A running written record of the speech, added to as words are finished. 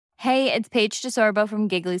Hey, it's Paige DeSorbo from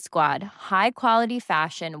Giggly Squad. High quality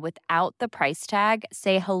fashion without the price tag.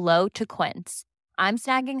 Say hello to Quince. I'm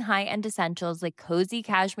snagging high-end essentials like cozy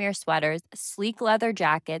cashmere sweaters, sleek leather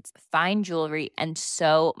jackets, fine jewelry, and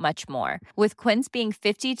so much more. With Quince being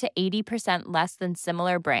 50 to 80% less than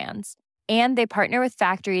similar brands. And they partner with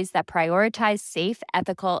factories that prioritize safe,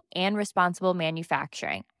 ethical, and responsible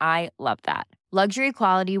manufacturing. I love that. Luxury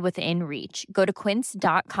quality within reach. Go to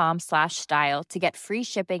quince.com/style to get free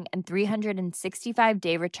shipping and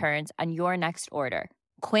 365-day returns on your next order.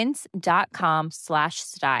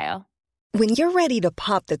 Quince.com/style. When you're ready to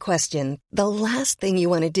pop the question, the last thing you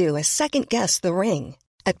want to do is second-guess the ring.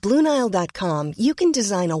 At BlueNile.com, you can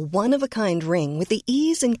design a one-of-a-kind ring with the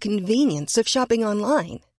ease and convenience of shopping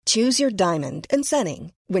online. Choose your diamond and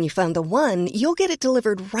setting. When you find the one, you'll get it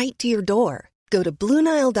delivered right to your door. Go to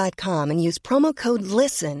BlueNile.com and use promo code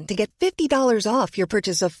LISTEN to get $50 off your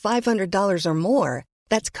purchase of $500 or more.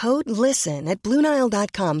 That's code LISTEN at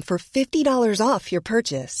BlueNile.com for $50 off your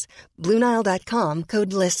purchase. BlueNile.com,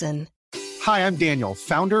 code LISTEN. Hi, I'm Daniel,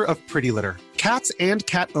 founder of Pretty Litter. Cats and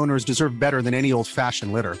cat owners deserve better than any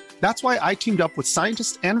old-fashioned litter. That's why I teamed up with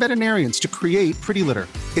scientists and veterinarians to create Pretty Litter.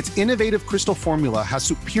 Its innovative crystal formula has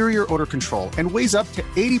superior odor control and weighs up to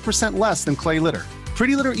 80% less than clay litter.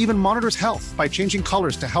 Pretty Litter even monitors health by changing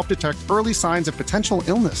colors to help detect early signs of potential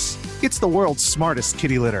illness. It's the world's smartest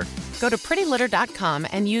kitty litter. Go to prettylitter.com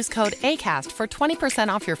and use code ACAST for 20%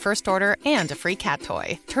 off your first order and a free cat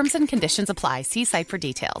toy. Terms and conditions apply. See site for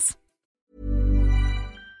details.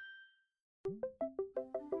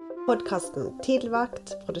 Podcasten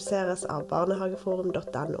Tidligvakt produseres av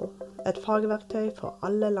barnehageforum.no, et fagverktøy for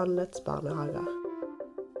alle landets barnehager.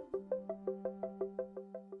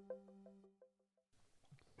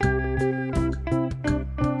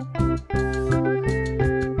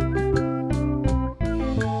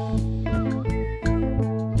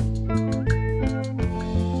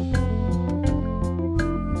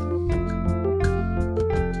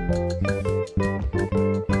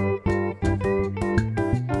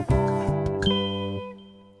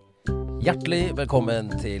 Hjertelig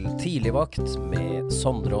velkommen til Tidligvakt med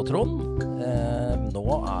Sondre og Trond. Nå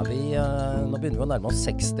begynner vi å nærme oss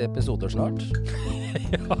 60 episoder snart.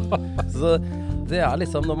 Ja, så det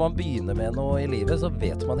liksom når man begynner med noe i livet, så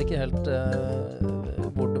vet man ikke helt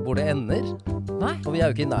hvor det ender. Nei. Og vi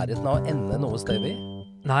jo ikke i nærheten av å ende noe sted vi.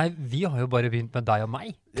 Nei, vi har jo bare begynt med deg og meg.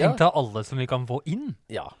 Tenk deg alle som vi kan få inn.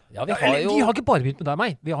 Ja, vi har jo... Vi har ikke bare begynt med deg og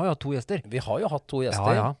meg. Vi har jo hatt 2 gjester. Vi har jo hatt 2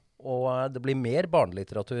 gjester. Ja. Og det blir mer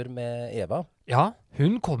barnelitteratur med Eva. Ja,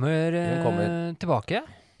 hun kommer tilbake.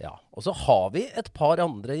 Ja, og så har vi et par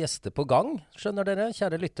andre gjester på gang, skjønner dere,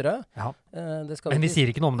 kjære lyttere. Ja. Men vi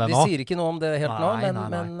sier ikke noe om det nå. Vi sier ikke noe om det helt nå, nei.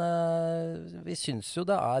 men vi synes jo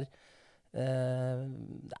det er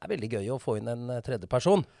veldig gøy å få inn en tredje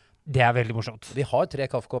person. Det er veldig morsomt. Vi har 3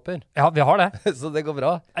 kaffekopper. Ja, vi har det. Så det går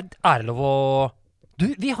bra. Er det lov å... Du,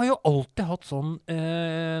 vi har jo alltid hatt sånn,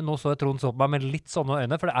 nå så jeg Trond så på meg med litt sånne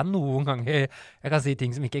øyne, for det er noen ganger jeg kan si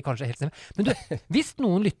ting som ikke kanskje helt stemmer. Men du, hvis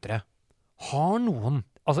noen lyttere har noen,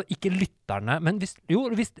 altså ikke lytterne, men hvis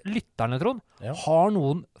lytterne, Trond, har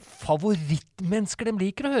noen favorittmennesker de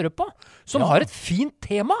liker å høre på, som har et fint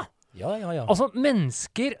tema. Ja. Altså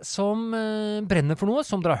mennesker som brenner for noe,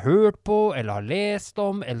 som dere har hørt på, eller har lest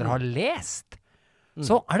om, eller har lest.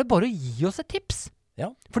 Så er det bare å gi oss et tips. Ja,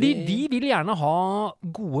 fordi vi vil gjerne ha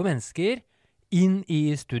gode mennesker inn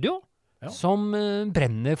i studio som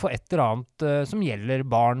brenner for et eller annet som gjelder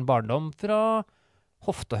barndom fra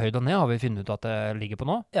hoftehøyde og ned, har vi funnet ut at det ligger på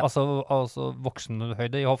nå. Ja. Altså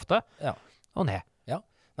voksenhøyde i hofte og ned. Ja.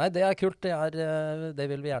 Nei, det er kult. Det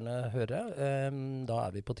vil vi gjerne høre. Da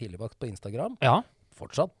vi på Tidligvakt på Instagram. Ja.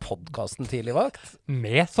 Fortsatt podcasten Tidligvakt.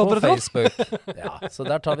 Med Sondre på Facebook. Ja, så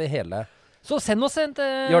der tar vi hele. Så send oss et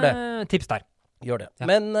tips der. Gjør det. Ja.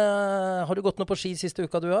 Men har du gått noe på ski siste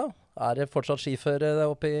uka, du? Er det fortsatt skiføre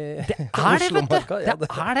oppe i Oslomarka? Det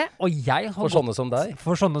er det. Og jeg har for sånne som deg?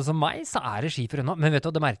 For sånne som meg, så er det skiføre nå. Men vet du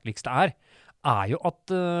hva det merkeligste er jo at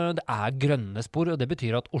det er grønne spor, og det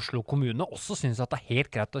betyr at Oslo kommune også synes at det er helt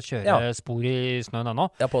greit å kjøre spor i snøen ennå.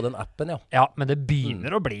 Ja, på den appen, Ja, men det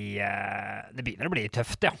begynner å bli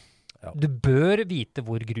tøft, ja. Du bør vite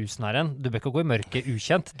hvor grusen er hen. Du bør ikke gå i mørket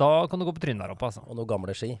ukjent. Da kan du gå på trynet der oppe, altså. Og noen gamle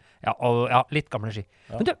ski. Ja, litt gamle ski.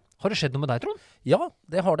 Ja. Men du, har det skjedd noe med deg, Trond? Ja,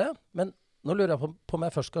 det har det. Men nå lurer jeg på om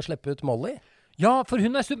jeg først skal slippe ut Molly. Ja, for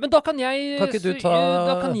hun er stup. Men da kan jeg... Kan ikke du ta...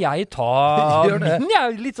 Da kan jeg ta... Gjør det. Jeg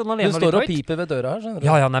er litt sånn alene. Du står og piper ved døra her, skjønner du?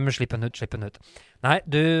 Ja, nei, men slipp henne ut. Nei,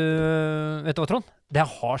 du... Vet du hva, Trond? Det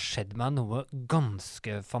har skjedd meg noe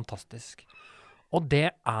ganske fantastisk. Og det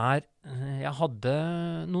jeg hadde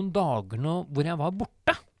noen dager nå hvor jeg var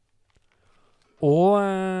borte. Og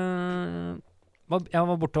jeg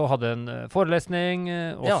var borte og hadde en forelesning,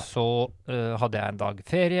 og så hadde jeg en dag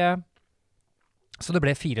ferie. Så det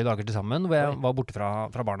ble 4 dager til sammen hvor jeg var borte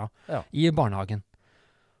fra barna i barnehagen.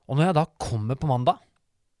 Og når jeg da kommer på mandag,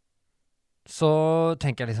 så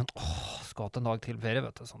tenker jeg liksom, skal ha en dag til ferie,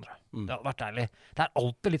 vet du, Sondre. Det hadde vært deilig. Det er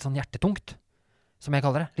alltid litt sånn hjertetungt, som jeg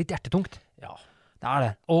kaller det. Litt hjertetungt. Ja. Det er det.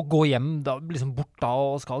 Å gå hjem da, liksom bort da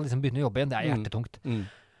og skal liksom begynne å jobbe igjen, det er hjertetungt.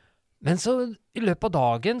 Men så i løpet av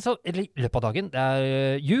dagen, det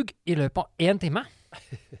er ljug, i løpet av 1 time,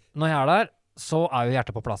 når jeg er der, så er jo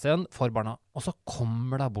hjertet på plass igjen for barna. Og så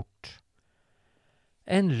kommer det bort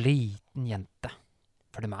en liten jente.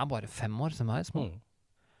 For de er bare 5 år som er små.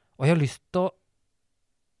 Og jeg har lyst til å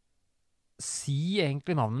si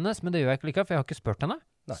egentlig navnet hennes, men det gjør jeg ikke likevel, for jeg har ikke spurt henne.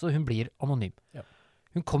 Nei. Så hun blir anonym. Ja.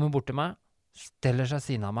 Hun kommer bort til meg, steller seg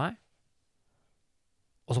siden av meg,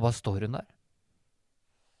 og så bare står hun der.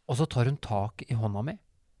 Og så tar hun tak i hånda mi,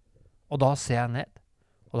 og da ser jeg ned,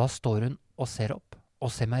 og da står hun og ser opp,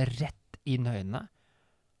 og ser meg rett inn i øynene,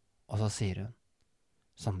 og så sier hun,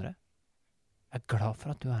 Sondre, jeg er glad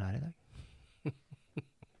for at du er her i dag.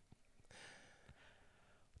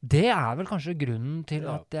 Det er vel kanskje grunnen til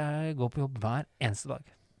at jeg går på jobb hver eneste dag.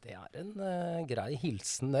 Det er en grei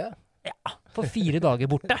hilsen, det. Ja, for 4 dager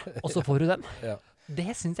borte, og så får du den.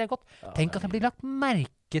 Det synes jeg godt. Tenk at jeg blir lagt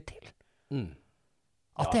merke til.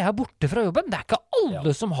 At jeg er borte fra jobben. Det er ikke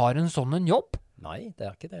alle som har en sånn en jobb. Nei, det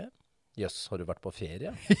er ikke det. Jøss, har du vært på ferie?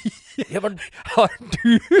 Har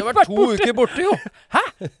du vært 2 uker borte, jo? Hæ?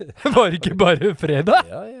 Var det ikke bare fredag?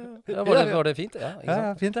 Ja, var det fint?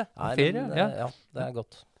 Ja, fint det. Ferie, ja, det er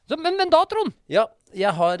godt. Så, men da, Trond? Ja,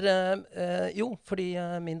 jeg har, fordi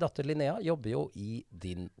min datter Linnea jobber jo i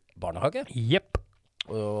din barnehage. Jepp.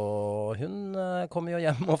 Og hun kommer jo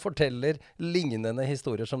hjem og forteller lignende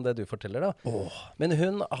historier som det du forteller da. Men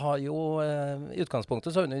hun har jo, i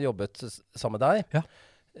utgangspunktet så har hun jo jobbet sammen med deg.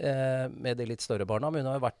 Med de litt større barna, men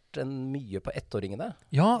hun har jo vært mye på 1-åringene.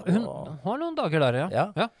 Ja, hun har noen dager der,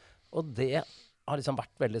 ja. Og det har liksom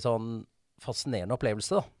vært veldig sånn fascinerende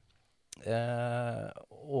opplevelse da.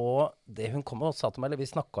 Og det hun kom og sa til meg, eller vi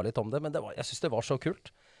snakket litt om det, men jeg synes det var så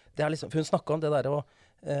kult. Det er liksom, for hun snakket om det der og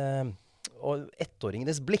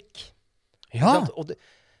 1-åringenes blikk. Ja. Og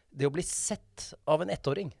det å bli sett av en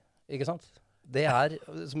 1-åring, ikke sant? Det er,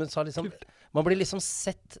 som hun sa, liksom, man blir liksom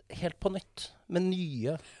sett helt på nytt, med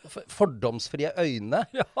nye, fordomsfrie øyne.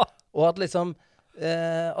 Ja. Og at liksom,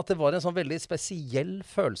 at det var en sånn veldig spesiell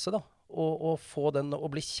følelse da, å få den,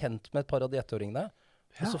 å bli kjent med et par av de 1-åringene.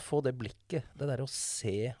 Og så få det blikket, det der å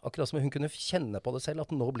se, akkurat som hun kunne kjenne på det selv,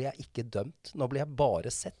 at nå blir jeg ikke dømt, nå blir jeg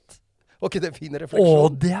bare sett. Og ikke det fin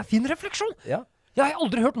refleksjon? Det er fin refleksjon! Ja. Jeg har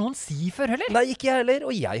aldri hørt noen si før heller. Nei, ikke jeg heller,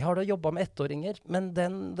 og jeg har da jobbet med 1-åringer, men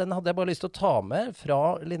den hadde jeg bare lyst til å ta med fra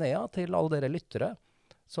Linnea til alle dere lyttere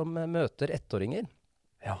som møter 1-åringer.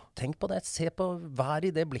 Ja. Tenk på det, se på hver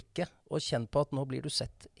i det blikket, og kjenn på at nå blir du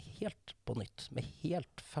sett helt på nytt, med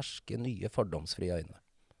helt ferske, nye, fordomsfrie øyne.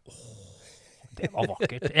 Det var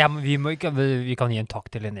vakkert. Vi kan gi en takk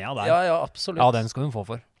til Linnea der. Ja, absolutt. Ja, den skal hun få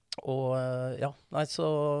for. Og så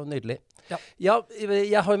nydelig. Ja,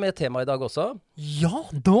 jeg har jo med tema i dag også. Ja,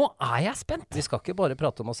 nå er jeg spent. Vi skal ikke bare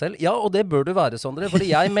prate om oss selv. Ja, og det bør du være, Sondre, fordi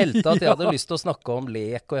jeg meldte at jeg hadde lyst til å snakke om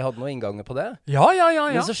lek, og jeg hadde noen innganger på det. Ja.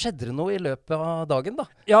 Men så skjedde det noe i løpet av dagen, da.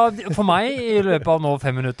 Ja, for meg i løpet av nå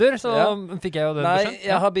 5 minutter, så fikk jeg jo det beskjed. Nei,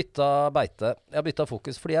 jeg har byttet beite. Jeg har byttet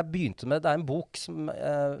fokus, fordi jeg begynte med, det er en bok som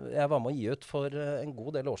jeg var med å gi ut for en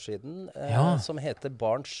god del år siden, som heter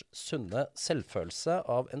Barns sunne selvfølelse,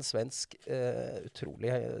 av en svensk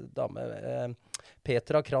utrolig dame,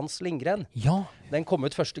 Petra Krantz Lindgren. Ja. Den kom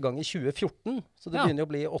ut første gang i 2014, så det begynner å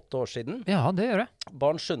bli 8 år siden. Ja, det gjør det.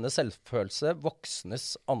 Barns sunne selvfølelse, voksnes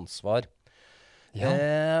ansvar. Ja.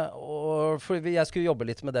 For jeg skulle jobbe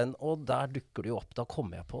litt med den, og der dukker det jo opp. Da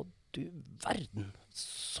kommer jeg på, du verden,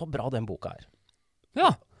 så bra den boka er.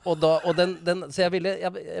 Ja. Så jeg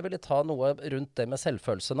ville ta noe rundt det med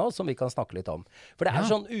selvfølelse nå, som vi kan snakke litt om. For det er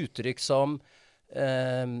sånn uttrykk som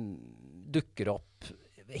dukker opp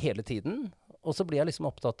hele tiden, og så blir jeg liksom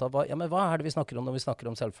opptatt av hva er det vi snakker om når vi snakker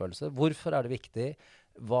om selvfølelse? Hvorfor er det viktig?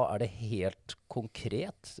 Hva er det helt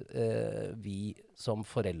konkret vi som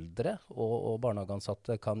foreldre og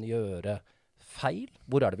barnehageansatte kan gjøre feil?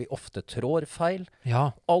 Hvor er det vi ofte trår feil?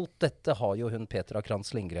 Ja. Alt dette har jo hun Petra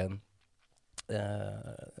Krantz Lindgren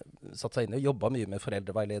satt seg inn og jobbet mye med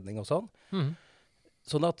foreldreveiledning og sånn.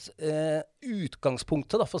 Sånn at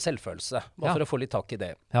utgangspunktet da, for selvfølelse var for å få litt tak i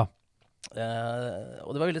det. Ja.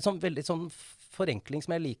 Og det var veldig sånn forenkling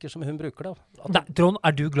som jeg liker, som hun bruker da. Trond,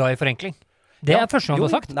 er du glad i forenkling? Det er første gang du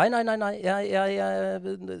har sagt. Nei.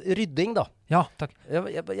 Rydding, da. Ja, takk.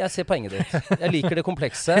 Jeg ser poenget ditt. Jeg liker det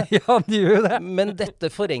komplekse. Ja, du gjør jo det. Men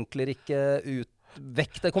dette forenkler ikke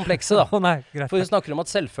vekk det komplekse, da. Nei, greit. For vi snakker om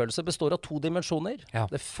at selvfølelse består av 2 dimensjoner. Ja.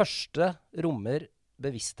 Det første rommer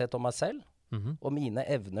bevissthet om meg selv, og mine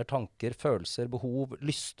evner, tanker, følelser, behov,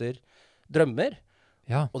 lyster, drømmer.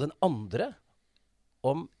 Ja. Og den andre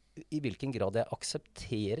om i hvilken grad jeg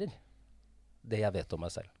aksepterer det jeg vet om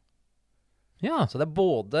meg selv. Ja. Så det er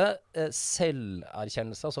både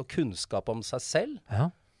selverkjennelse, altså kunnskap om seg selv,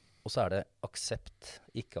 og så er det aksept,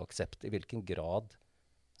 ikke aksept. I hvilken grad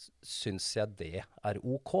syns jeg det er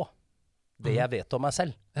ok? Det jeg vet om meg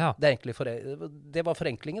selv. Ja. Det er egentlig det var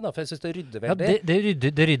forenklingen, da, for jeg synes det rydder veldig. Ja,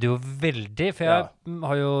 det rydder jo veldig, for jeg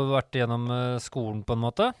har jo vært gjennom skolen på en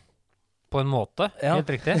måte. På en måte, helt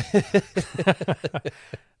riktig.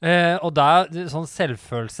 Og der, sånn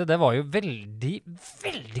selvfølelse, det var jo veldig,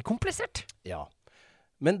 veldig komplisert. Ja.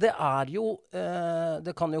 Men det er jo,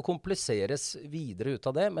 det kan jo kompliseres videre ut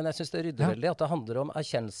av det, men jeg synes det rydder veldig at det handler om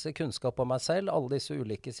erkjennelse, kunnskap om meg selv, alle disse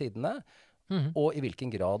ulike sidene, og i hvilken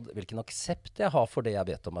grad, hvilken aksept jeg har for det jeg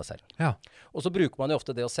vet om meg selv. Ja. Og så bruker man jo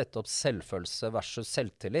ofte det å sette opp selvfølelse versus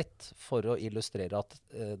selvtillit for å illustrere at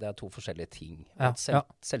det er 2 forskjellige ting. At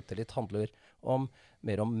selvtillit handler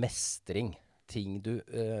mer om mestring, ting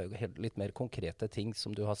litt mer konkrete ting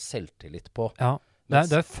som du har selvtillit på. Ja,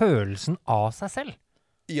 det er følelsen av seg selv.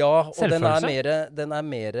 Ja, og den er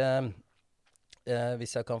mer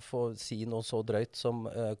hvis jeg kan få si noe så drøyt som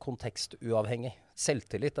kontekstuavhengig.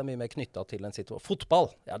 Selvtillit er mye mer knyttet til en situasjon. Fotball,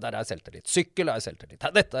 der er selvtillit. Sykkel er selvtillit.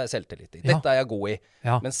 Dette er selvtillit i. Dette er jeg god i.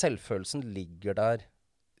 Ja. Men selvfølelsen ligger der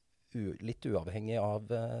litt uavhengig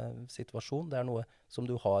av situasjon. Det er noe som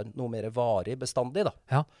du har noe mer varig bestandig, da.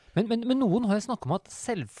 Ja, men noen har jo snakket om at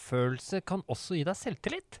selvfølelse kan også gi deg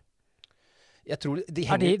selvtillit. Jeg tror de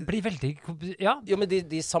blir veldig... Ja. Jo, men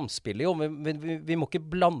de samspiller jo. Vi må ikke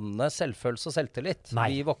blande selvfølelse og selvtillit.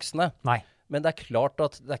 Nei. Vi voksne. Nei. Men det er klart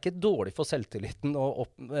at det er ikke dårlig for selvtilliten og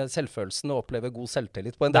selvfølelsen å oppleve god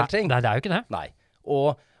selvtillit på en del ting. Nei, det er jo ikke det. Nei.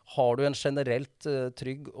 Og har du en generelt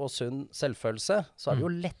trygg og sunn selvfølelse, så er det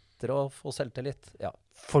jo lettere å få selvtillit. Ja.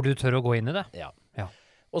 For du tør å gå inn i det? Ja.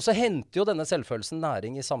 Og så henter jo denne selvfølelsen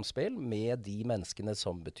næring i samspill med de menneskene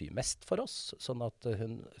som betyr mest for oss. Sånn at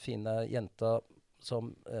hun fine jenta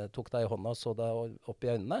som tok deg i hånda og så deg opp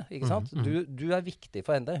i øynene, ikke sant? Du er viktig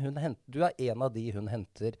for henne. Du er en av de hun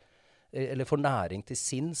henter, eller får næring til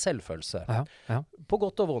sin selvfølelse. Ja. På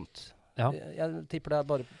godt og vondt. Ja. Jeg tipper det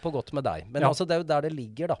er bare på godt med deg. Men altså, det er jo der det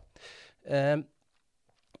ligger, da.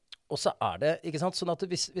 Og så er det, ikke sant, sånn at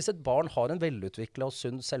hvis et barn har en velutviklet og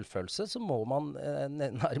sunn selvfølelse, så må man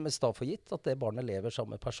nærmest da få gitt at det barnet lever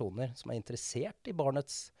sammen med personer som er interessert i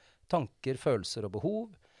barnets tanker, følelser og behov,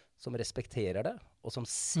 som respekterer det, og som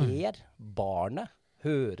ser barnet,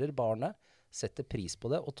 hører barnet, setter pris på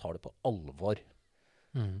det og tar det på alvor.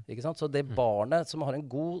 Ikke sant? Så det barnet som har en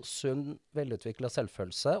god, sunn, velutviklet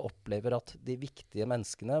selvfølelse, opplever at de viktige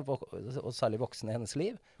menneskene, og særlig voksne i hennes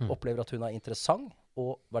liv, opplever at hun er interessant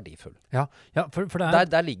og verdifull. Ja, for det er...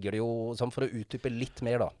 Der ligger det jo, sånn for å utdype litt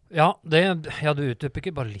mer da. Ja, du utdyper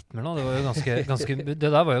ikke bare litt mer nå, det var jo ganske det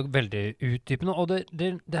der var jo veldig utdypende, og det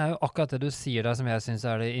er jo akkurat det du sier der som jeg synes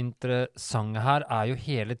er det interessante her, er jo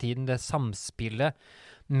hele tiden det samspillet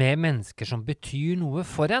med mennesker som betyr noe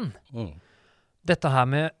for en. Dette her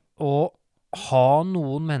med å ha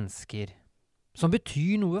noen mennesker som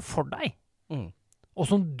betyr noe for deg, og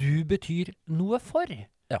som du betyr noe for.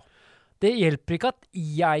 Ja. Det hjelper ikke at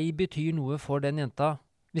jeg betyr noe for den jenta,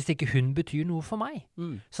 hvis ikke hun betyr noe for meg.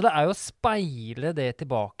 Så det er jo å speile det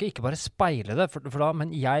tilbake, ikke bare speile det, for da,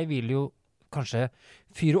 men jeg vil jo kanskje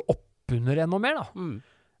fyre opp under enda mer da.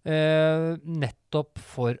 Nettopp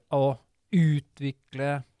for å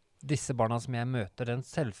utvikle disse barna som jeg møter, den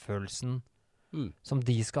selvfølelsen som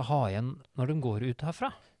de skal ha igjen når de går ut herfra.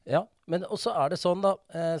 Ja, men også er det sånn da,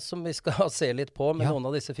 som vi skal se litt på med noen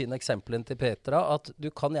av disse fine eksemplene til Petra, at du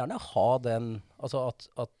kan gjerne ha den, altså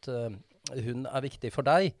at hun er viktig for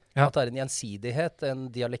deg, at det er en gjensidighet, en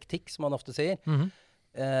dialektikk som man ofte sier,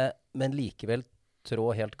 men likevel trå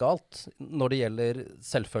helt galt når det gjelder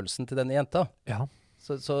selvfølelsen til denne jenta. Ja.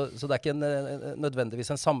 Så det er ikke nødvendigvis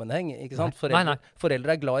en sammenheng, ikke sant? Nei.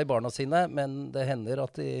 Foreldre er glad i barna sine, men det hender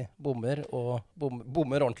at de bommer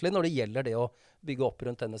ordentlig når det gjelder det å bygge opp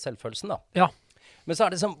rundt denne selvfølelsen da. Ja. Men så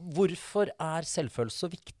er det sånn, hvorfor er selvfølelse så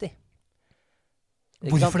viktig?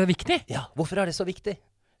 Hvorfor det er viktig? Ja, hvorfor er det så viktig?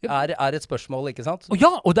 Er et spørsmål, ikke sant?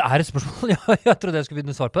 Ja, og det er et spørsmål. Jeg trodde jeg skulle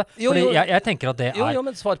begynne å svare på det. Fordi jeg tenker at det er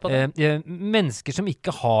men svar på det. Mennesker som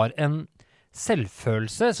ikke har en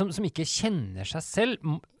selvfølelse, som ikke kjenner seg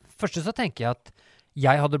selv. Først så tenker jeg at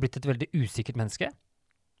jeg hadde blitt et veldig usikkert menneske.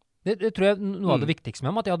 Det tror jeg noe av det viktigste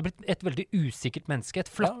med ham, at jeg hadde blitt et veldig usikkert menneske,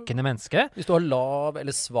 et flakkende menneske. Hvis du har lav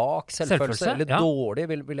eller svak selvfølelse eller dårlig,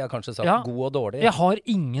 vil jeg kanskje sagt, god og dårlig. Jeg har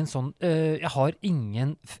ingen sånn, jeg har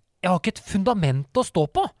ikke et fundament å stå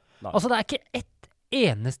på. Nei. Altså det er ikke ett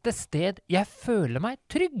eneste sted jeg føler meg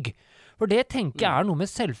trygg. For det tenker jeg noe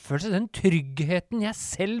med selvfølelse, den tryggheten jeg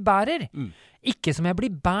selv bærer. Ikke som jeg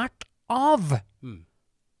blir bært av.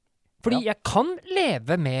 Fordi jeg kan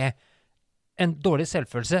leve med en dårlig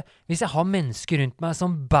selvfølelse hvis jeg har mennesker rundt meg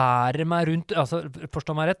som bærer meg rundt, altså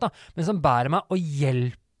forstå meg rett da, men som bærer meg og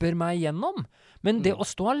hjelper meg gjennom. Men det å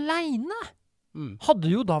stå alene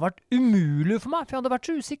hadde jo da vært umulig for meg, for jeg hadde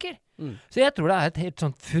vært så usikker. Så jeg tror det er et helt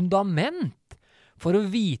sånt fundament for å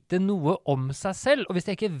vite noe om seg selv. Og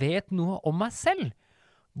hvis jeg ikke vet noe om meg selv,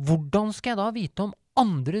 hvordan skal jeg da vite om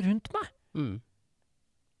andre rundt meg?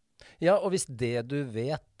 Ja, og hvis det du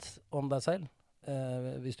vet om deg selv,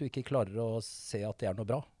 hvis du ikke klarer å se at det er noe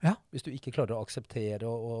bra, hvis du ikke klarer å akseptere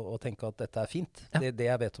og tenke at dette er fint, det er det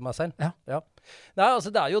jeg vet om meg selv. Nei, altså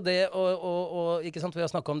det er jo det, og ikke sant, vi har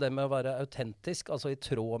snakket om det med å være autentisk, altså i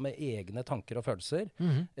tråd med egne tanker og følelser.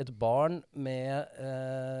 Et barn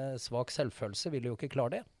med svak selvfølelse vil jo ikke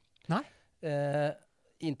klare det. Nei.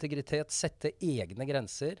 Integritet, sette egne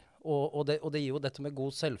grenser, og det gir jo dette med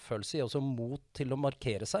god selvfølelse, gir også mot til å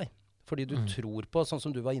markere seg. Fordi du tror på, sånn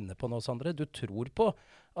som du var inne på nå, Sandre, du tror på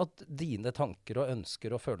at dine tanker og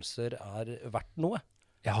ønsker og følelser er verdt noe.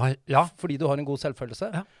 Ja. Fordi du har en god selvfølelse.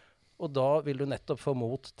 Ja. Og da vil du nettopp få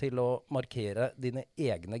mot til å markere dine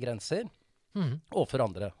egne grenser overfor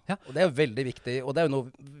andre. Ja. Og det er jo veldig viktig, og det er jo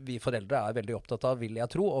noe vi foreldre er veldig opptatt av, vil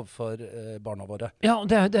jeg tro, overfor barna våre. Ja,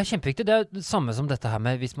 det er kjempeviktig. Det er det samme som dette her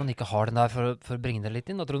med, hvis man ikke har den der, for å bringe det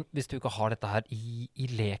litt inn, hvis du ikke har dette her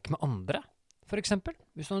i lek med andre, for eksempel.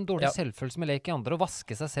 Hvis du har en dårlig selvfølelse med lek i andre, og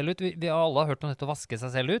vaske seg selv ut. Vi har alle hørt om dette å vaske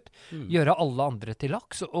seg selv ut. Gjøre alle andre til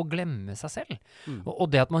laks, og glemme seg selv. Og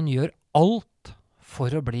det at man gjør alt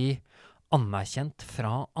for å bli anerkjent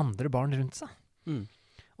fra andre barn rundt seg.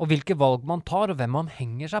 Og hvilke valg man tar, og hvem man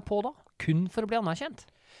henger seg på da. Kun for å bli anerkjent.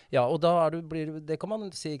 Ja, og da det kan man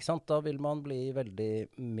si, ikke sant? Da vil man bli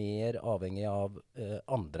veldig mer avhengig av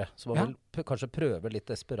andre. Så man vil kanskje prøve litt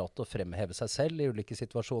desperat å fremheve seg selv i ulike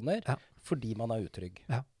situasjoner, fordi man er utrygg.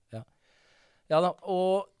 Ja da,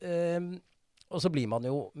 og så blir man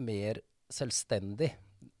jo mer selvstendig.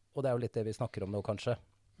 Og det er jo litt det vi snakker om nå, kanskje.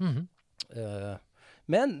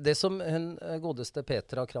 Men det som hun godeste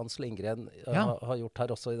Petra Krantz Lindgren har gjort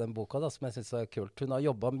her også i den boka, da, som jeg synes er kult. Hun har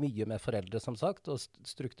jobbet mye med foreldre, som sagt, og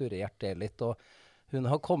strukturert det litt. Og hun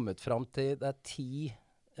har kommet frem til det er 10...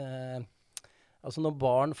 altså når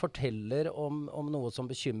barn forteller om noe som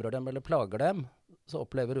bekymrer dem eller plager dem, så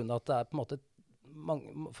opplever hun at det er på en måte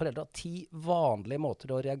foreldre har 10 vanlige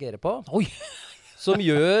måter å reagere på. Oi! Som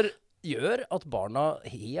gjør at barna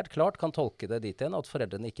helt klart kan tolke det dit igjen, at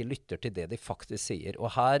foreldrene ikke lytter til det de faktisk sier. Og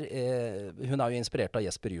her, hun er jo inspirert av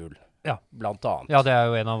Jesper Juhl, blant annet. Ja, det er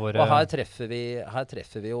jo en av våre... Og her treffer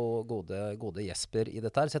vi jo gode Jesper i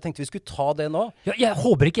dette her. Så jeg tenkte vi skulle ta det nå. Ja, jeg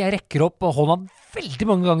håper ikke jeg rekker opp hånda veldig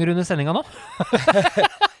mange ganger under sendingen nå.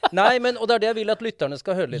 Nei, og det er det jeg vil at lytterne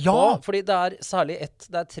skal høre litt på. Fordi det er særlig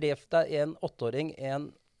det er en 8-åring, en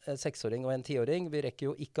 6-åring og en 10-åring. Vi rekker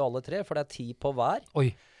jo ikke alle 3, for det er 10 på hver. Oi.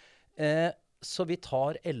 Så vi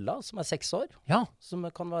tar Ella, som er 6 år, som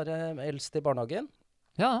kan være eldst i barnehagen.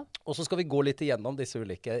 Ja. Og så skal vi gå litt igjennom disse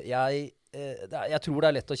ulike. Jeg tror det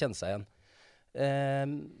er lett å kjenne seg igjen.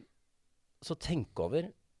 Så tenk over,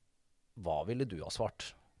 hva ville du ha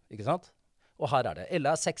svart? Ikke sant? Og her er det.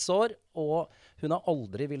 Ella er 6 år, og hun har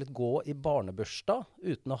aldri villet gå i barnebursdag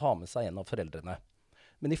uten å ha med seg en av foreldrene.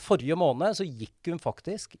 Men i forrige måned så gikk hun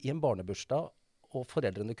faktisk i en barnebursdag, og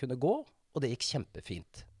foreldrene kunne gå, og det gikk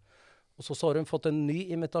kjempefint. Og så har hun fått en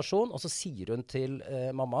ny invitasjon, og så sier hun til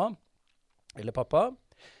mamma, eller pappa,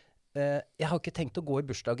 jeg har ikke tenkt å gå i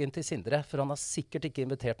bursdagen til Sindre, for han har sikkert ikke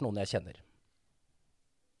invitert noen jeg kjenner.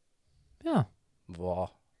 Ja.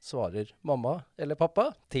 Hva svarer mamma eller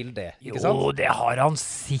pappa til det? Ikke sant? Jo, det har han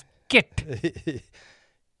sikkert!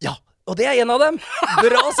 Ja, og det er en av dem!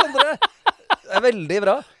 Bra, Sindre! Det er veldig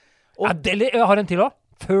bra. Jeg har en til også,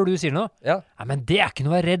 før du sier noe. Ja, men det er ikke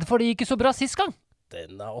noe jeg er redd for, det gikk ikke så bra sist gang.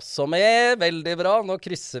 Den er også med. Veldig bra. Nå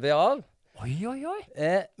krysser vi av. Oi.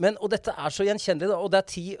 Og dette er så gjenkjennelig, da. Og det er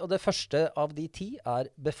 10, og det første av de 10 er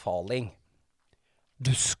befaling.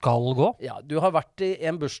 Du skal gå? Ja, du har vært i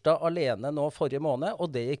en bursdag alene nå forrige måned,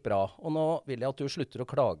 og det gikk bra. Og nå vil jeg at du slutter å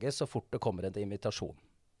klage så fort det kommer en invitasjon.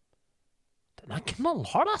 Den er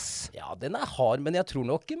knallhard, ass. Ja, den er hard, men jeg tror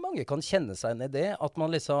nok mange kan kjenne seg inn i det, at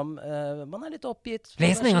man liksom, man er litt oppgitt.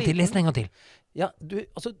 Les den en gang til. Ja,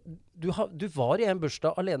 du var i en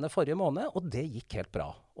bursdag alene forrige måned, og det gikk helt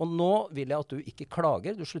bra. Og nå vil jeg at du ikke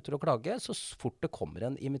klager, du slutter å klage, så fort det kommer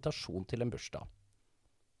en invitasjon til en bursdag.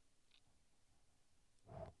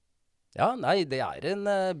 Ja, nei, det er en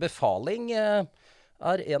befaling,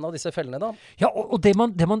 er en av disse fellene da. Ja, og det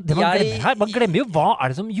man glemmer her, man glemmer jo hva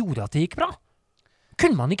er det som gjorde at det gikk bra.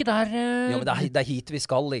 Kunne man ikke der Jo, men det er hit vi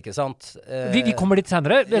skal, ikke sant? Vi kommer litt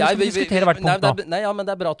senere. Eller skal vi diskutere hvert punkt nå? Nei, ja, men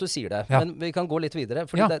det er bra at du sier det. Ja. Men vi kan gå litt videre,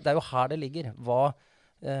 for det er jo her det ligger.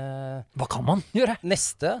 Hva kan man gjøre?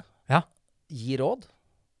 Neste, Ja. gi råd.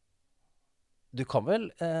 Du kan vel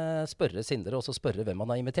spørre Sindre, og så spørre hvem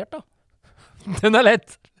han har invitert da? Den er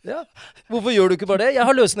lett. Ja. Hvorfor gjør du ikke bare det? Jeg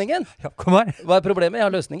har løsningen. Ja, kom her. Hva er problemet? Jeg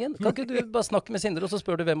har løsningen. Kan ikke du bare snakke med Sindre, og så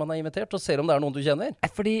spør du hvem han har invitert, og ser om det er noen du kjenner?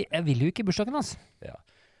 Fordi jeg vil jo ikke i bursdagen hans. Ja.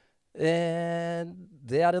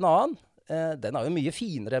 Det er en annen. Den er jo mye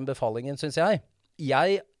finere enn befalingen, synes jeg.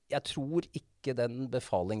 Jeg tror ikke den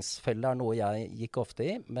befalingsfelle er noe jeg gikk ofte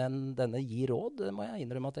i, men denne gi råd, det må jeg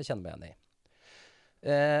innrømme at jeg kjenner meg igjen i.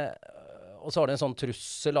 Og så har det en sånn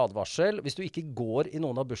trussel-advarsel. Hvis du ikke går i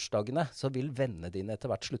noen av bursdagene, så vil vennene dine etter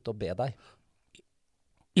hvert slutte å be deg.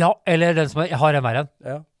 Ja, eller den som jeg har en verre.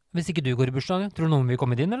 Ja. Hvis ikke du går i bursdagen, tror du noen vil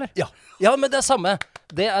komme din, eller? Ja, men det er samme.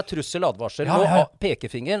 Det er trussel-advarsel. Ja.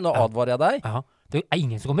 Pekefinger, nå advarer jeg deg. Ja. Det er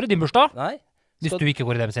ingen som kommer i din bursdag. Nei. Hvis du ikke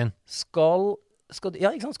går i dem sin. Skal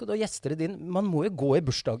ikke sant? Skal du ha gjester i din? Man må jo gå i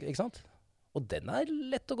bursdag, ikke sant? Og den er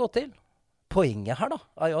lett å gå til. Poenget her da,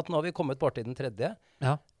 er jo at nå har vi kommet bare til den tredje.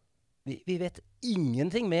 Ja. Vi vet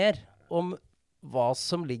ingenting mer om hva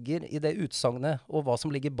som ligger i det utsagnet, og hva som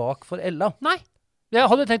ligger bak for Ella. Nei. Jeg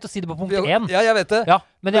hadde tenkt å si det på punkt 1. Ja, jeg vet det. Ja,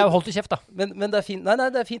 men jeg har jo holdt i kjeft da. Men det er fint. Nei,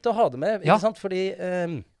 det er fint å ha det med, ikke sant? Fordi,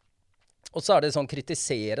 og så er det sånn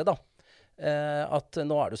kritisere da. At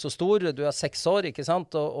nå er du så stor, du er 6 år, ikke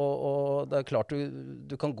sant? Og det er klart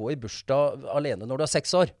du kan gå i bursdag alene når du er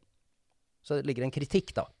 6 år. Så det ligger en kritikk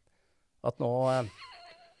da. At nå...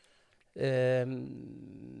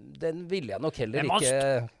 den ville jeg nok heller ikke...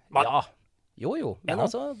 Ja, jo. Men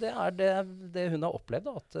altså, det er det hun har opplevd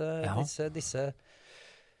da, at disse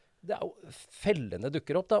det er jo fellene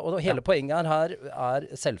dukker opp da, og hele poenget her er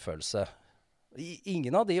selvfølelse.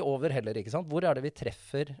 Ingen av de over heller, ikke sant? Hvor er det vi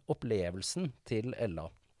treffer opplevelsen til Ella?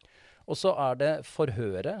 Og så er det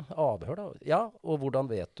forhøret, avhør da. Ja, og hvordan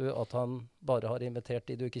vet du at han bare har invitert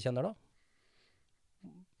de du ikke kjenner da?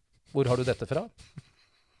 Hvor har du dette fra?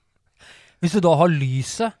 Hvis du da har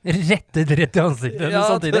lyset rettet rett i ansiktet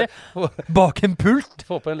samtidig, bak en pult.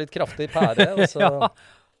 Få på en litt kraftig pære, og så,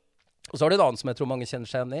 og så har det en annen som jeg tror mange kjenner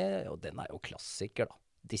seg igjen i, og den er jo klassiker da.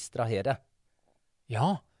 Distrahere. Ja.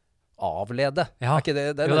 Avlede. Ja. Er ikke det?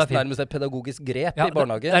 Det er nesten nærmest et pedagogisk grep i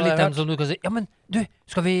barnehagen. Det er litt den som du kan si, ja, men du,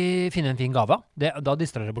 skal vi finne en fin gave? Da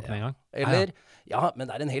distraherer bort med en gang. Eller, ja, men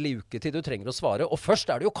det er en hel uke til du trenger å svare, og først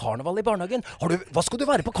er det jo karneval i barnehagen. Hva skal du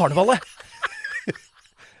være på karnevalet?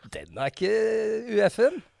 Den er ikke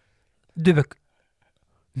UF-en.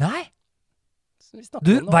 Nei.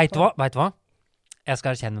 Du, vet du hva? Jeg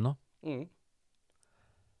skal erkjenne noe.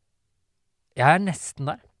 Jeg er nesten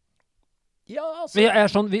der. Ja, altså. Jeg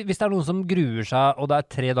er sånn, hvis det er noen som gruer seg, og det er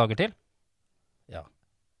 3 dager til,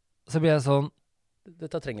 så blir jeg sånn,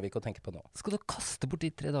 dette trenger vi ikke å tenke på nå. Skal du kaste bort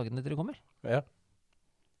de 3 dagene til det kommer?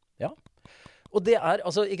 Ja. Og det er,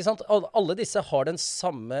 altså, ikke sant, alle disse har den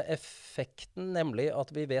samme effekten, nemlig at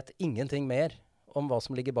vi vet ingenting mer om hva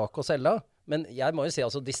som ligger bak oss Ella. Men jeg må jo si,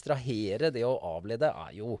 altså, distrahere, det å avlede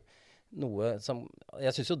er jo noe som,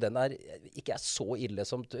 jeg synes jo den ikke er så ille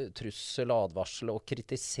som trussel, advarsel og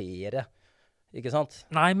kritisere, ikke sant?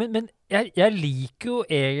 Nei, men jeg liker jo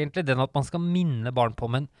egentlig den at man skal minne barn på,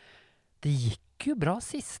 men det gikk jo bra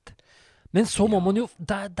sist. Men så må man jo,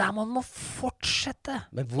 der man må fortsette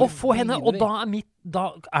å få henne, og da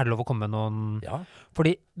er det lov å komme med noen,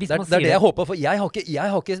 fordi hvis man sier... Det er det jeg håper, for jeg har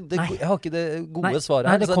ikke det gode svaret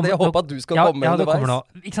her, så det jeg håper at du skal komme underveis. Det kommer nå.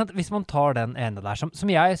 Ikke sant? Hvis man tar den ene der,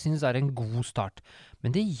 som jeg synes er en god start,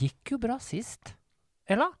 men det gikk jo bra sist.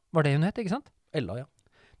 Ella, var det hun het, ikke sant? Ella, ja.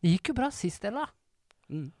 Det gikk jo bra sist, Ella.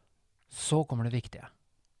 Så kommer det viktige.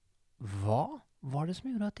 Hva var det som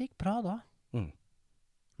gjorde at det gikk bra da?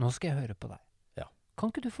 Nå skal jeg høre på deg. Ja. Kan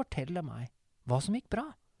ikke du fortelle meg hva som gikk bra?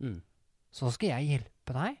 Så skal jeg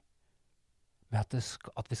hjelpe deg med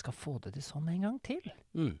at vi skal få det til sånn en gang til.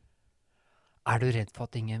 Er du redd for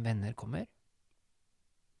at ingen venner kommer?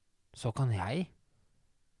 Så kan jeg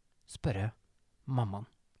spørre mammaen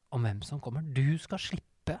om hvem som kommer. Du skal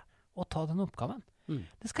slippe å ta den oppgaven.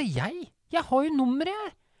 Det skal jeg. Jeg har jo nummeret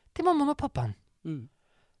her til mammaen og pappaen.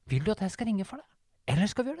 Vil du at jeg skal ringe for deg? Eller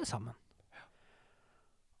skal vi gjøre det sammen?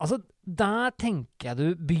 Altså, der tenker jeg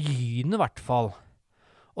du begynner I hvert fall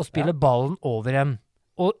å spille ballen over en,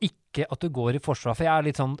 og ikke at du går I forsvar. For jeg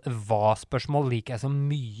litt sånn, hva-spørsmål liker jeg så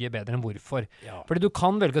mye bedre enn hvorfor. Ja. Fordi du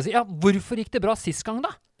kan velge å si, ja, hvorfor gikk det bra sist gang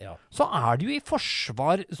da? Ja. Så det jo I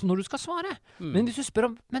forsvar når du skal svare. Men hvis du spør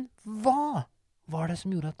om, men hva var det som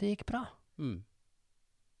gjorde at det gikk bra?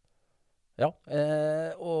 Ja,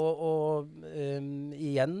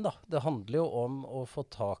 igjen da, det handler jo om å få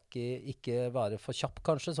tak I, ikke være for kjapp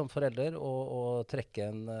kanskje som forelder, og trekke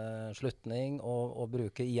en slutning, og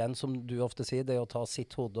bruke igjen, som du ofte sier, det å ta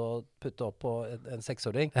sitt hode og putte opp på en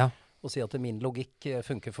seksåring, og si at min logikk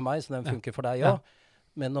funker for meg, så den funker for deg, ja.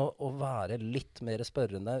 Men å være litt mer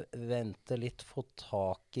spørrende, vente litt, få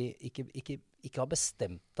tak I, ikke ha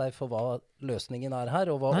bestemt deg for hva løsningen her,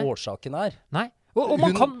 og hva årsaken Nei. Og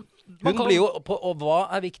man kan blir jo og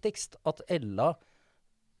hva viktigst? At Ella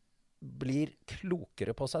blir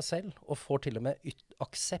klokere på seg selv, og får til og med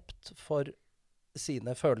aksept for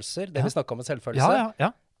sine følelser, det vi snakket om med selvfølelse.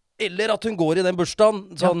 Ja. Eller at hun går I den bursdagen,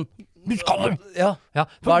 sånn... Ja.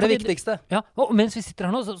 Hva det viktigste? Ja, og mens vi sitter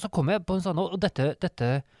her nå, så kommer jeg på en sånn, og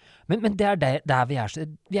dette men det der vi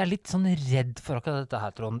litt sånn redd for akkurat dette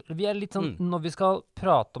her, Trond. Vi litt sånn, når vi skal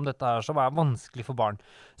prate om dette her, som vanskelig for barn,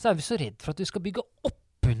 så vi så redd for at vi skal bygge opp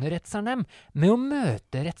under redselen dem, med å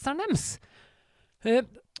møte redselen deres.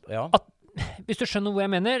 Hvis du skjønner hvor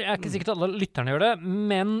jeg mener, jeg ikke sikkert alle lytterne gjør det,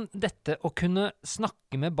 men dette å kunne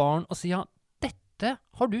snakke med barn og si, ja, dette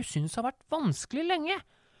har du syntes har vært vanskelig lenge,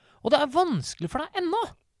 og det vanskelig for deg ennå.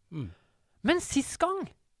 Men sist gang,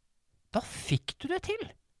 da fikk du det til.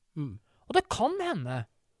 Og det kan hende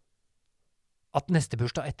at neste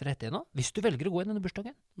bursdag etter dette nå, hvis du velger å gå I denne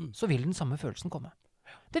bursdagen, så vil den samme følelsen komme.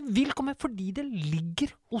 Det vil komme fordi det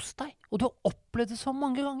ligger hos deg, og du har opplevd det så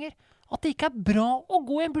mange ganger, at det ikke bra å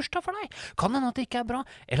gå I en bursdag for deg. Kan hende at det ikke bra,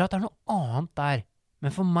 eller at det noe annet der.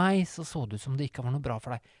 Men for meg så det ut som det ikke var noe bra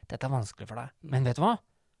for deg. Dette vanskelig for deg. Men vet du hva?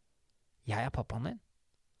 Jeg pappaen din,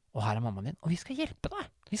 og her mammaen din, og vi skal hjelpe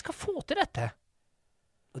deg. Vi skal få til dette.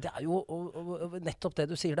 Og det jo nettopp det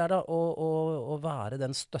du sier der da, å være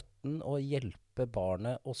den støtten og hjelpe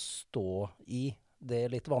barnet å stå I det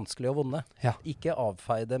litt vanskelig og vonde. Ja. Ikke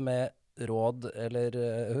avfeie det med råd eller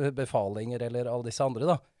befalinger eller alle disse andre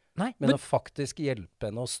da. Nei, men å faktisk hjelpe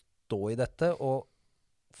henne å stå I dette og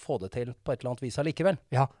få det til på et eller annet vis allikevel.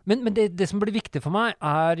 Ja, men det som blir viktig for meg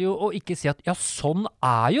jo å ikke si at ja, sånn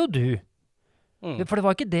jo du. For det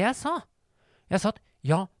var ikke det jeg sa. Jeg sa at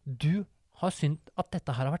ja, du har syntes at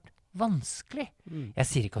dette her har vært vanskelig. Jeg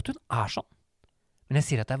sier ikke at hun sånn, men jeg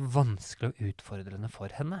sier at det vanskelig og utfordrende for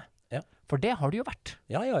henne. Ja. For det har det jo vært.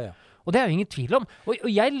 Ja. Og det jo ingen tvil om. Og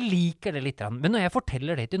jeg liker det litt, men når jeg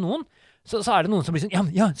forteller det til noen, så det noen som blir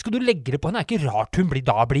sånn, ja, skal du legge det på henne? Det ikke rart hun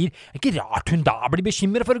ikke rart hun da blir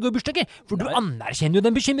bekymret for å gå I bursdagen, for du anerkjenner jo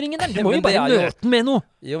den bekymringen der. Du må jo bare møte den med noe.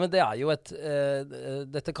 Jo, men det jo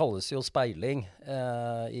dette kalles jo speiling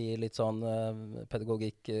I litt sånn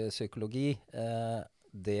pedagogikk, psykologi.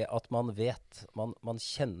 Det at man vet, man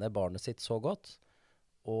kjenner barnet sitt så godt,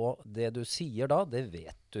 og det du sier da, det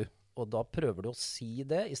vet du. Og da prøver du å si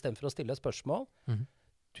det, I stedet for å stille spørsmål.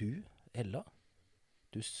 Du, Ella,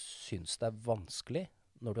 du syns det vanskelig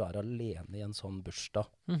når du alene I en sånn bursdag.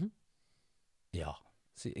 Ja,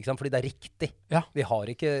 ikke sant? Fordi det riktig. Ja. Vi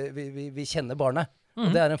har ikke, vi kjenner barnet.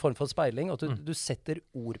 Og det en form for speiling, at du setter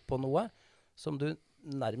ord på noe som du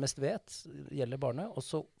nærmest vet gjelder barnet, og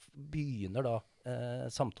så begynner da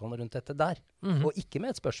samtalen rundt dette der. Og ikke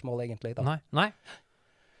med et spørsmål egentlig da. Nei.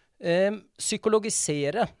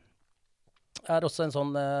 Psykologisere også en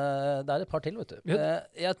sånn, det et par til, vet du.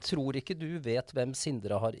 Jeg tror ikke du vet hvem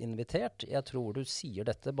Sindre har invitert. Jeg tror du sier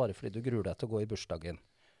dette bare fordi du gruer deg til å gå I bursdagen.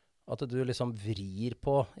 At du liksom vrir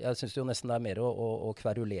på, jeg synes jo nesten det mer å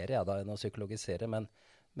kverulere da, enn å psykologisere, men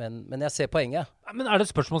jeg ser poenget. Men det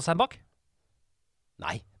et spørsmålstegn bak?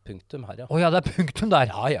 Nei, punktum her, ja. Åja, det punktum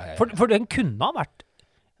der. Ja. For den kunne ha vært,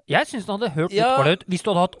 jeg synes den hadde hørt litt for det ut, hvis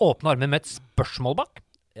du hadde hatt åpne armer med et spørsmål bak.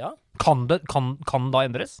 Ja. Kan da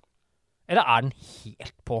endres? Eller den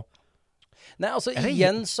helt på? Nei, altså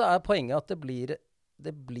igjen så poenget at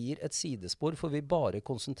det blir et sidespor, for vi bare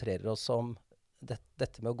konsentrerer oss om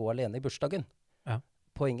dette med å gå alene I bursdagen. Ja.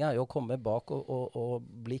 Poenget jo å komme bak og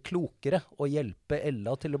bli klokere, og hjelpe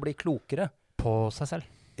Ella til å bli klokere. På seg selv.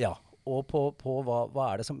 Ja, og på hva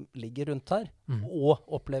det som ligger rundt her, og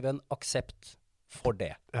oppleve en aksept for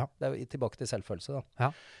det. Ja. Det er jo tilbake til selvfølelse da. Ja.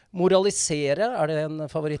 Moralisere, det en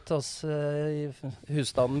favoritt hos i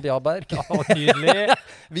husstanden Bjarberg? Ja, tydelig.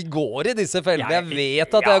 Vi går i disse fellene. Jeg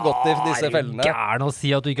vet at jeg har gått i disse fellene. Gærne å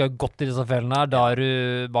si at du ikke har gått i disse fellene her, da er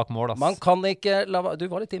du bak mål, ass. Man kan ikke du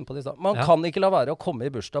var litt inne på det i stad. Man kan ikke la være å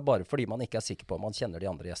komme i bursdag bare fordi man ikke er sikker på om man kjenner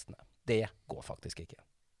de andre gjestene. Det går faktisk ikke.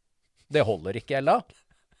 Det holder ikke, Ella.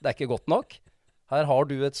 Det er ikke godt nok. Her har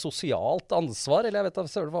du et sosialt ansvar, eller jeg vet da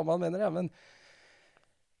søren hva man mener, ja, men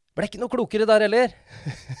ble ikke noe klokere der heller.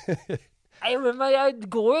 Nei, men jeg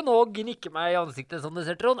går jo nå og gnikker meg i ansiktet som det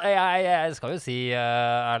ser, Trond. Jeg skal jo si,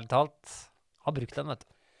 ærlig talt, har brukt den, vet du.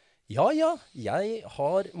 Ja, jeg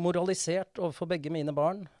har moralisert overfor begge mine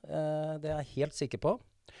barn. Det er jeg helt sikker på.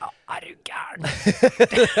 Ja, er du gæren?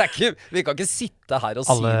 Vi kan ikke sitte her og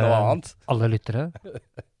si noe annet. Alle lyttere,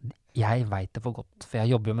 jeg vet det for godt, for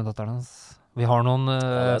jeg jobber jo med datteren hans. Vi har noen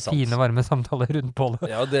fine, varme samtaler rundt Påle.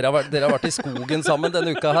 Ja, dere har vært i skogen sammen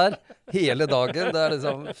denne uka her. Hele dagen. Det er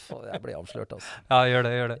liksom... Jeg blir avslørt, altså. Ja, gjør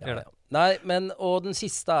det. Ja. Nei, og den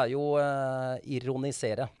siste er jo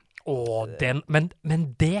ironisere. Men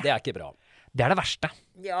det... Det er ikke bra. Det er det verste.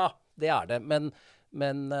 Ja, det er det. Men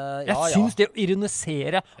jeg synes det å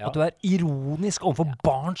ironisere, at du er ironisk overfor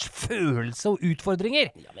barns følelse og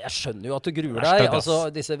utfordringer. Ja, men jeg skjønner jo at du gruer deg. Altså,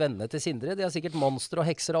 disse vennene til Sindre, de er sikkert monstre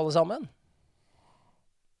og hekser alle sammen.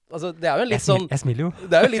 Altså, det er jo en litt sånn... Jeg smiler jo.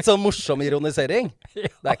 Det er jo litt sånn morsom ironisering. Det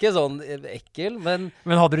er ikke sånn ekkel, men...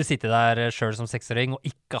 Men hadde du sittet der selv som 6-åring og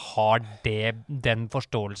ikke har den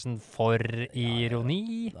forståelsen for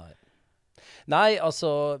ironi? Nei,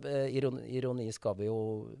 altså, ironi skal vi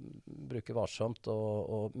jo bruke varsomt.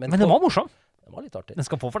 Men den var morsom. Den var litt artig.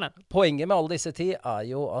 Den skal få for den. Poenget med alle disse 10 er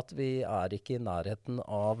jo at vi er ikke i nærheten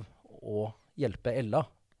av å hjelpe Ella.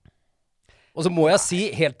 Og så må jeg si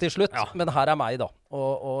helt til slutt, men her er meg da.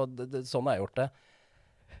 Og sånn har jeg gjort det.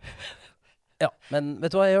 Ja, men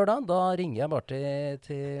vet du hva jeg gjør da? Da ringer jeg bare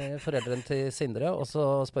til foreldrene til Sindre, og så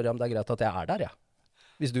spør jeg om det er greit at jeg er der, ja.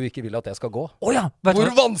 Hvis du ikke vil at jeg skal gå.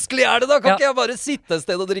 Hvor vanskelig er det da? Kan ikke jeg bare sitte et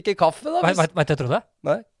sted og drikke kaffe da? Vet du jeg trodde?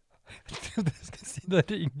 Nei. Det skal jeg si, da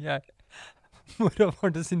ringer jeg. Mora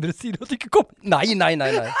var det Sindre sier at du ikke kom. Nei.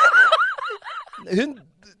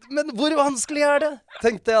 Men hvor vanskelig er det?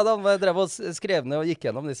 Tenkte jeg da, når jeg drev og skrev ned og gikk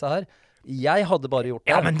gjennom disse her. Jeg hadde bare gjort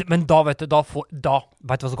det. Ja, men da vet du, vet du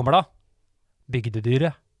hva som kommer da?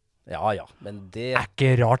 Bygdedyret. Ja, men det... Er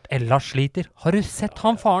ikke rart Ella sliter. Har du sett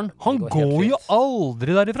han faren? Han går jo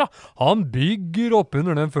aldri derifra. Han bygger opp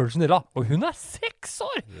under den følelsen Ella. Og hun er 6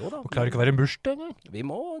 år. Og klarer ikke å være en bursdag engang. Vi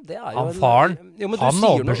må, det er jo... Han faren, han er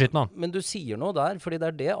overbeskyttende. Men du sier noe der, fordi det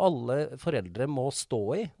er det alle foreldre må stå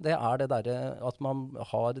i. Det er det der at man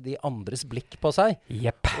har de andres blikk på seg.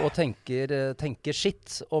 Jepp. Og tenker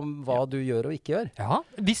skitt om hva du gjør og ikke gjør. Ja,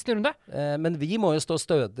 visst gjør hun det. Men vi må jo stå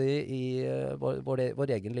stødig i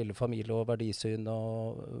vår egen lille familie og verdisyn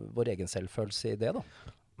og vår egen selvfølelse i det da.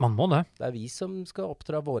 Man må det. Det er vi som skal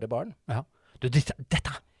oppdra våre barn. Ja. Du,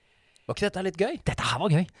 dette... Var ikke dette litt gøy? Dette her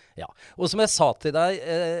var gøy. Ja. Og som jeg sa til deg,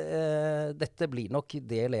 dette blir nok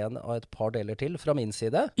del 1 av et par deler til fra min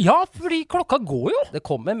side. Ja, fordi klokka går jo. Det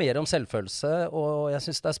kommer mer om selvfølelse, og jeg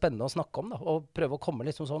synes det er spennende å snakke om da, og prøve å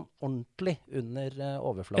komme liksom sånn ordentlig under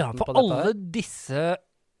overflaten på dette her. Ja, for alle disse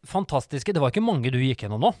fantastiske, det var ikke mange du gikk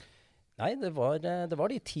gjennom nå. Nei, det var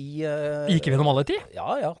de 10... Gikk vi gjennom alle 10?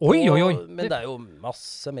 Ja. Oi. Men det er jo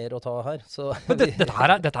masse mer å ta her. Så dette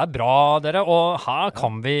er bra, dere. Og her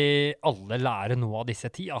kan vi alle lære noe av disse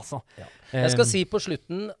 10, altså. Ja. Jeg skal si på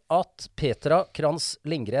slutten at Petra Krantz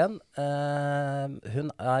Lindgren,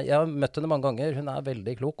 jeg har møtt henne mange ganger, hun er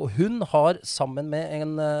veldig klok. Og hun har sammen med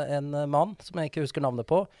en mann, som jeg ikke husker navnet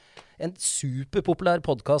på, en superpopulær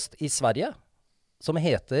podcast i Sverige, som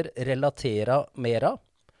heter Relatera Mera.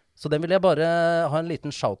 Så den vil jeg bare ha en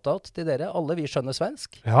liten shoutout til dere. Alle vi skjønner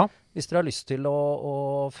svensk. Ja. Hvis dere har lyst til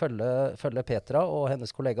å følge Petra og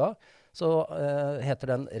hennes kollega, så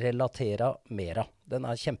heter den Relatera Mera. Den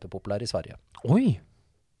er kjempepopulær i Sverige. Oi!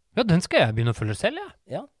 Ja, den skal jeg begynne å følge selv,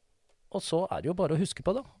 Ja. Og så er det jo bare å huske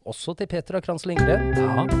på det. Også til Petra Krantz Lindgren.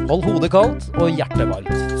 Ja. Hold hodet kaldt og hjertet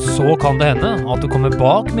varmt. Så kan det hende at du kommer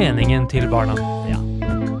bak meningen til barna. Ja.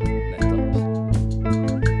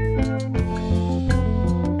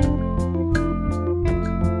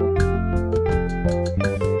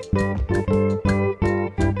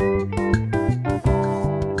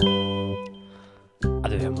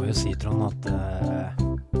 Si, Trond, at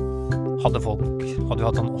hadde vi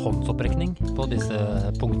hatt en håndsopprekning på disse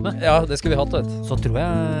punktene, ja, det skulle vi hatt, vet. Så tror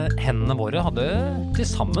jeg hendene våre hadde til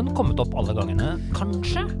sammen kommet opp alle gangene.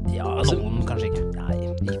 Kanskje? Ja, altså, noen kanskje ikke. Nei,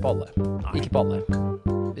 ikke på alle. Nei. Ikke på alle.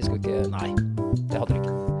 Vi skulle ikke... Nei, det hadde vi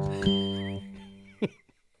ikke.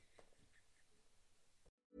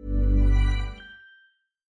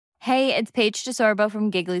 Hey, it's Paige DeSorbo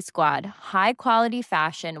from Giggly Squad. High quality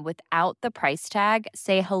fashion without the price tag.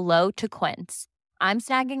 Say hello to Quince. I'm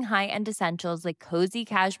snagging high-end essentials like cozy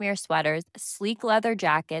cashmere sweaters, sleek leather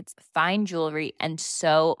jackets, fine jewelry, and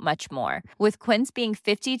so much more. With Quince being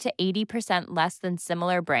 50 to 80% less than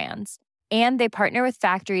similar brands. And they partner with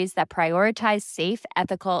factories that prioritize safe,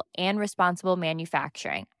 ethical, and responsible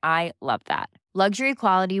manufacturing. I love that. Luxury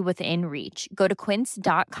quality within reach. Go to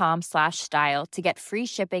quince.com/style to get free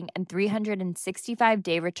shipping and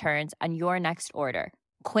 365-day returns on your next order.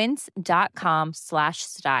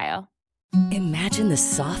 Quince.com/style. Imagine the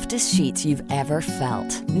softest sheets you've ever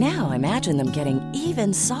felt. Now imagine them getting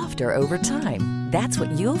even softer over time. That's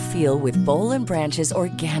what you'll feel with Boll & Branch's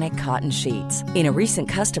organic cotton sheets. In a recent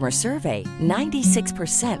customer survey,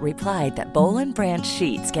 96% replied that Boll & Branch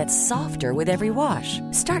sheets get softer with every wash.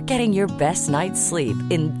 Start getting your best night's sleep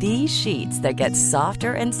in these sheets that get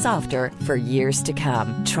softer and softer for years to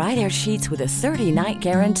come. Try their sheets with a 30-night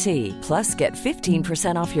guarantee. Plus, get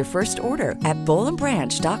 15% off your first order at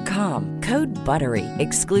bollandbranch.com. Code BUTTERY.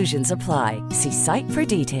 Exclusions apply. See site for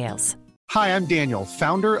details. Hi, I'm Daniel,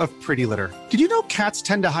 founder of Pretty Litter. Did you know cats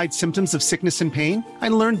tend to hide symptoms of sickness and pain? I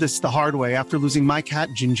learned this the hard way after losing my cat,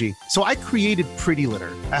 Gingy. So I created Pretty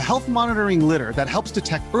Litter, a health monitoring litter that helps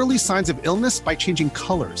detect early signs of illness by changing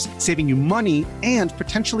colors, saving you money and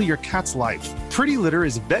potentially your cat's life. Pretty Litter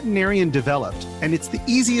is veterinarian developed, and it's the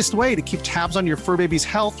easiest way to keep tabs on your fur baby's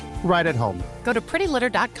health right at home. Go to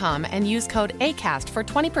prettylitter.com and use code ACAST for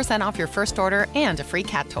 20% off your first order and a free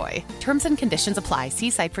cat toy. Terms and conditions apply. See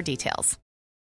site for details.